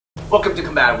Welcome to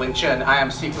Combat Wing Chun. I am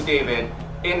Sifu David.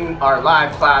 In our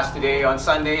live class today on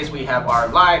Sundays, we have our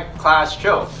live class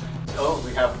show. So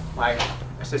we have my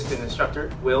assistant instructor,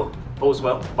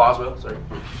 Boswell,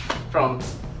 from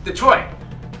Detroit.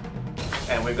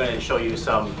 And we're going to show you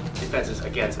some defenses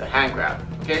against a hand grab.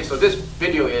 Okay, so this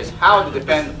video is how to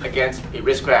defend against a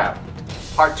wrist grab,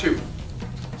 part 2.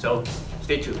 So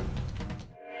stay tuned.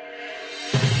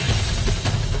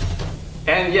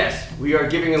 And yes, we are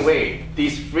giving away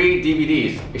these free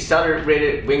DVDs,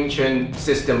 Accelerated Wing Chun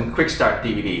System Quick Start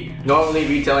DVD, normally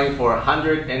retailing for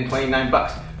 129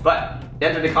 bucks. But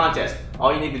enter the contest.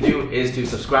 All you need to do is to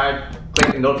subscribe,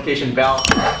 click the notification bell,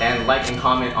 and like and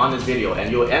comment on this video,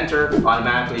 and you'll enter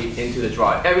automatically into the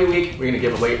draw. Every week, we're gonna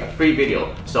give away a free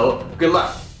video. So good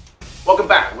luck. Welcome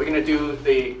back. We're gonna do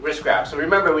the wrist grab. So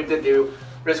remember, we did the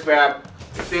wrist grab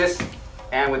with this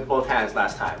and with both hands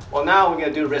last time. Well, now we're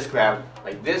gonna do wrist grab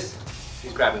like this.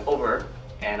 He's grabbing over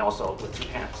and also with 2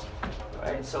 hands. All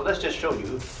right, so let's just show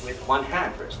you with 1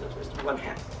 hand first. Let's do 1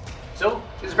 hand. So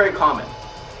this is very common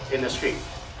in the street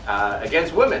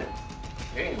against women.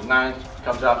 Okay, a man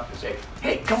comes up and say,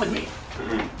 "Hey, come with me,"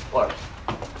 or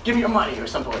 "Give me your money," or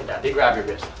something like that. They grab your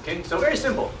wrist. Okay, so very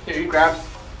simple. Here you grab,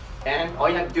 and all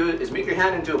you have to do is make your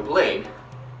hand into a blade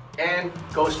and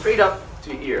go straight up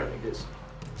to your ear like this.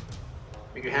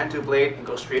 Make your hand to a blade and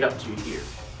go straight up to your ear.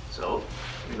 So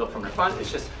when you go from the front,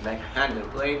 it's just make your hand to the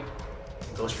blade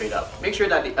and go straight up. Make sure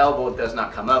that the elbow does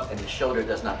not come up and the shoulder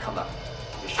does not come up.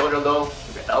 Your shoulder low,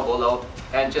 your elbow low,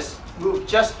 and just move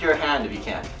just your hand if you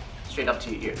can, straight up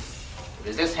to your ear. If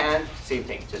it's this hand, same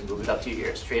thing, just move it up to your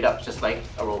ear, straight up, just like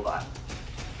a robot.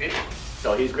 Okay?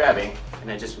 So he's grabbing, and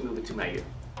then just move it to my ear.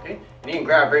 Okay? And he can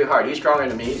grab very hard. He's stronger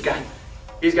than me.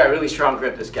 He's got really strong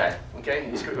grip, this guy. Okay?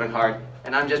 He's gripping hard,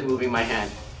 and I'm just moving my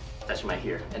hand, touching my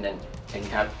ear, and then you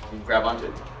grab onto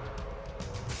it.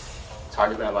 It's hard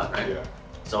to grab on, right? Yeah.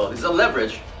 So this is a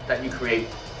leverage that you create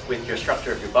with your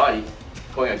structure of your body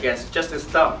going against just his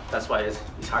thumb. That's why he's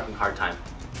having a hard time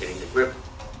getting the grip.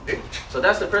 Okay? So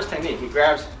that's the first technique. He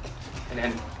grabs and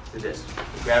then do this.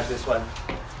 He grabs this one,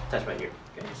 touch my ear.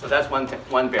 Okay? So that's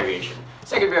one variation.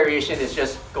 Second variation is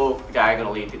just go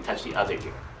diagonally to touch the other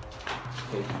ear.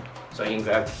 Okay? So you can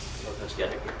grab, touch the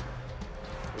other ear.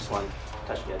 This one,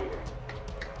 touch the other ear.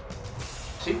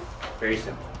 See? Very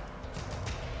simple.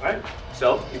 Alright?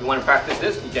 So if you want to practice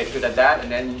this, you get good at that,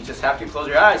 and then you just have to close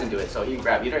your eyes and do it. So you can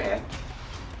grab either hand.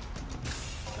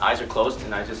 Eyes are closed,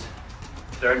 and I just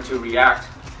learn to react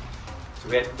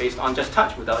to it based on just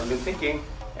touch, without even thinking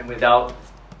and without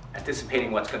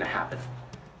anticipating what's going to happen.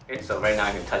 Okay, so right now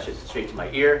I can touch it straight to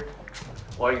my ear,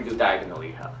 or you can do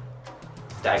diagonally.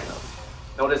 Diagonally.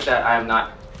 Notice that I am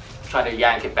not trying to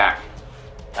yank it back.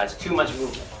 That's too much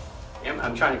movement. Okay?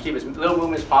 I'm trying to keep as little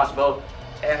movement as possible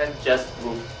and just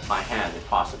move my hand if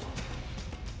possible.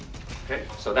 Okay,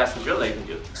 so that's the drill that you can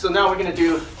do. So now we're going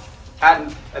to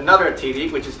add another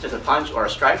technique, which is just a punch or a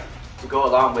strike to go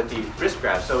along with the wrist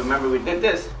grab. So remember, we did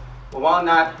this. Well, why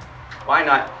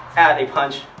not add a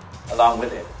punch along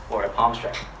with it, or a palm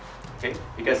strike? Okay,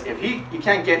 because if you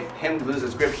can't get him to lose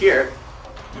his grip here,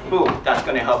 boom, that's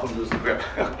going to help him lose the grip.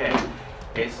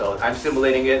 Okay, so I'm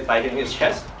simulating it by hitting his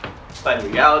chest, but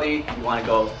in reality, you want to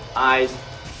go eyes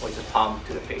or just palm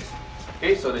to the face.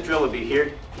 Okay, so the drill would be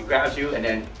here. He grabs you and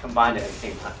then combine it at the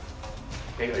same time.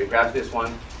 Okay, or he grabs this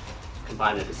one,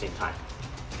 combine it at the same time.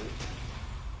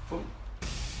 Boom.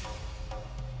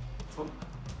 Boom.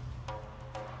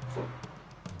 Boom.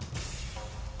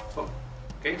 Boom.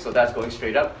 Okay, so that's going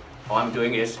straight up. All I'm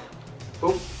doing is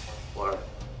boom or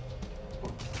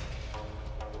boom.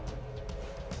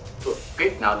 Boom.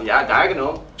 Okay, now the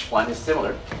diagonal one is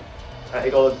similar. I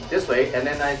go this way and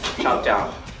then I chop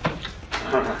down.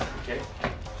 Okay,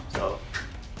 so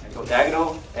I go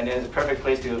diagonal, and then it's a perfect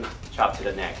place to chop to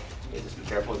the neck. Okay, just be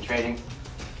careful in training.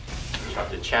 Chop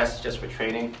the chest just for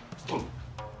training. Boom.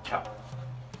 Chop.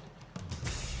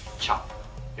 Chop.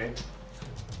 Okay?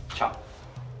 Chop.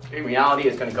 In reality,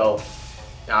 it's going to go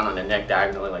down on the neck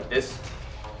diagonally like this.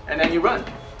 And then you run.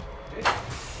 Okay?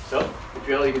 So, the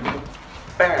drill you can do,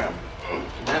 bam.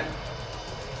 And then,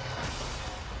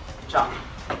 chop.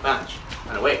 Punch.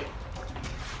 Run away.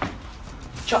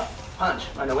 Chop. Punch.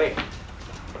 Run away.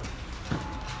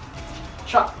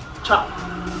 Chop. Chop.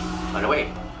 Run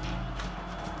away.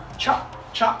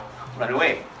 Chop, chop, run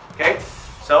away. Okay,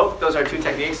 so those are 2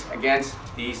 techniques against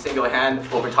the single hand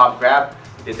over top grab.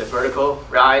 We did the vertical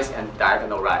rise and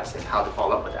diagonal rise, and how to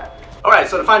follow up with that. All right,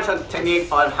 so the final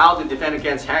technique on how to defend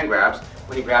against hand grabs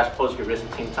when he grabs close to your wrist at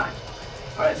the same time.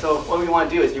 All right, so what we want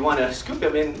to do is you want to scoop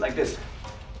him in like this.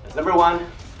 That's number 1,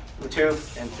 number 2,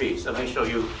 and 3. So let me show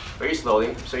you very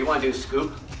slowly. So you want to do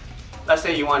scoop let's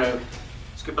say you want to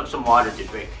scoop up some water to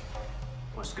drink.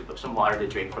 You want to scoop up some water to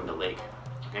drink from the lake.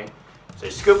 Okay, so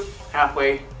you scoop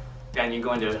halfway, then you're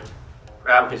going to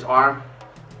grab his arm,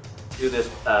 do this,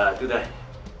 do the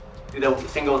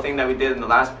single thing that we did in the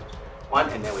last one,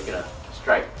 and then we're gonna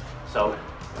strike. So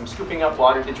I'm scooping up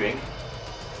water to drink.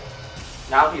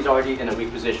 Now he's already in a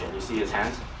weak position. You see his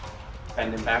hands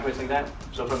bending backwards like that.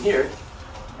 So from here,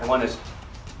 I want to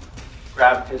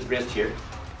grab his wrist here,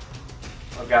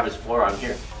 or grab his forearm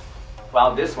here,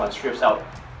 while this one strips out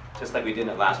just like we did in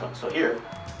the last one. So here,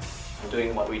 I'm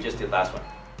doing what we just did last one,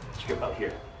 strip out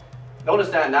here. Notice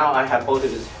that now I have both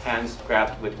of his hands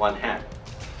grabbed with one hand.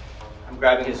 I'm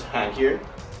grabbing his hand here,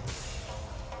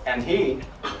 and he,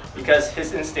 because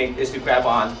his instinct is to grab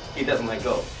on, he doesn't let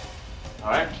go.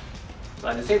 Alright? So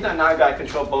at the same time, now I gotta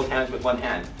control both hands with one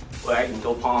hand, where I can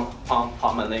go palm, palm,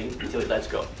 palm my leg until he lets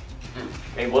go.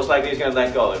 Okay, most likely he's gonna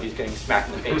let go if he's getting smacked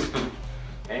in the face.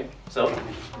 Okay, so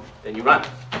then you run.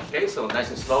 Okay, so nice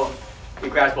and slow. He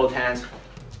grabs both hands,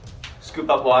 scoop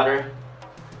up water,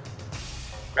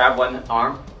 grab one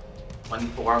arm, one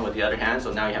forearm with the other hand,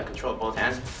 so now you have control of both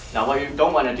hands. Now what you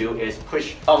don't want to do is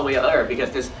push all the way out,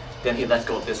 because then he lets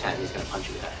go of this hand, he's going to punch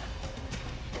you with that hand.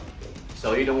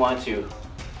 So you don't want to,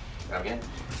 again,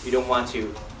 you don't want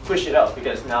to push it out,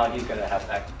 because now he's going to have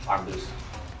that arm loose.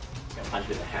 He's going to punch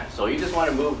with the hand. So you just want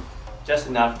to move just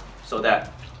enough so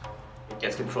that it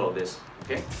gets control of this.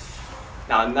 Okay.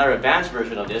 Now another advanced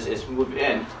version of this is move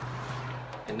in,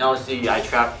 and now see I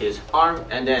trap his arm,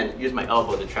 and then use my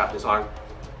elbow to trap his arm,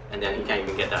 and then he can't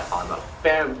even get that arm up.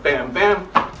 Bam, bam, bam,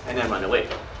 and then run away.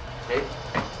 Okay.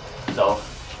 So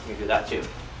you can do that too.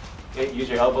 Okay. Use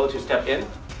your elbow to step in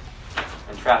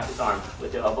and trap his arm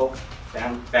with your elbow.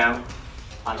 Bam, bam,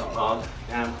 punch him wrong,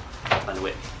 bam, run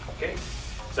away. Okay.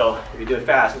 So if you do it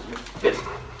fast, it's this.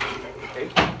 Okay.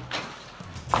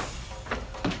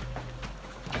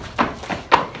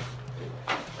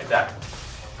 Like that.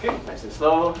 Okay, nice and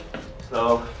slow,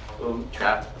 slow, boom,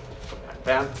 trap,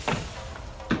 bam,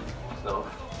 slow,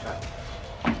 trap,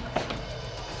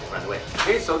 and run away.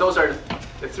 Okay, so those are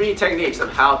the 3 techniques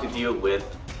of how to deal with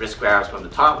wrist grabs from the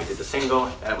top. We did the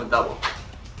single and with double.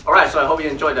 Alright, so I hope you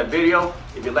enjoyed that video.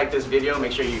 If you like this video,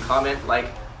 make sure you comment, like,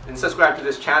 and subscribe to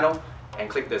this channel, and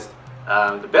click this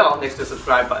the bell next to the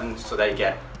subscribe button so that you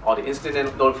get all the instant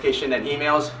notification and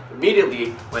emails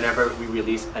immediately whenever we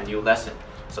release a new lesson.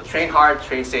 So train hard,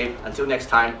 train safe. Until next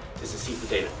time, this is Seafood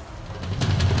David.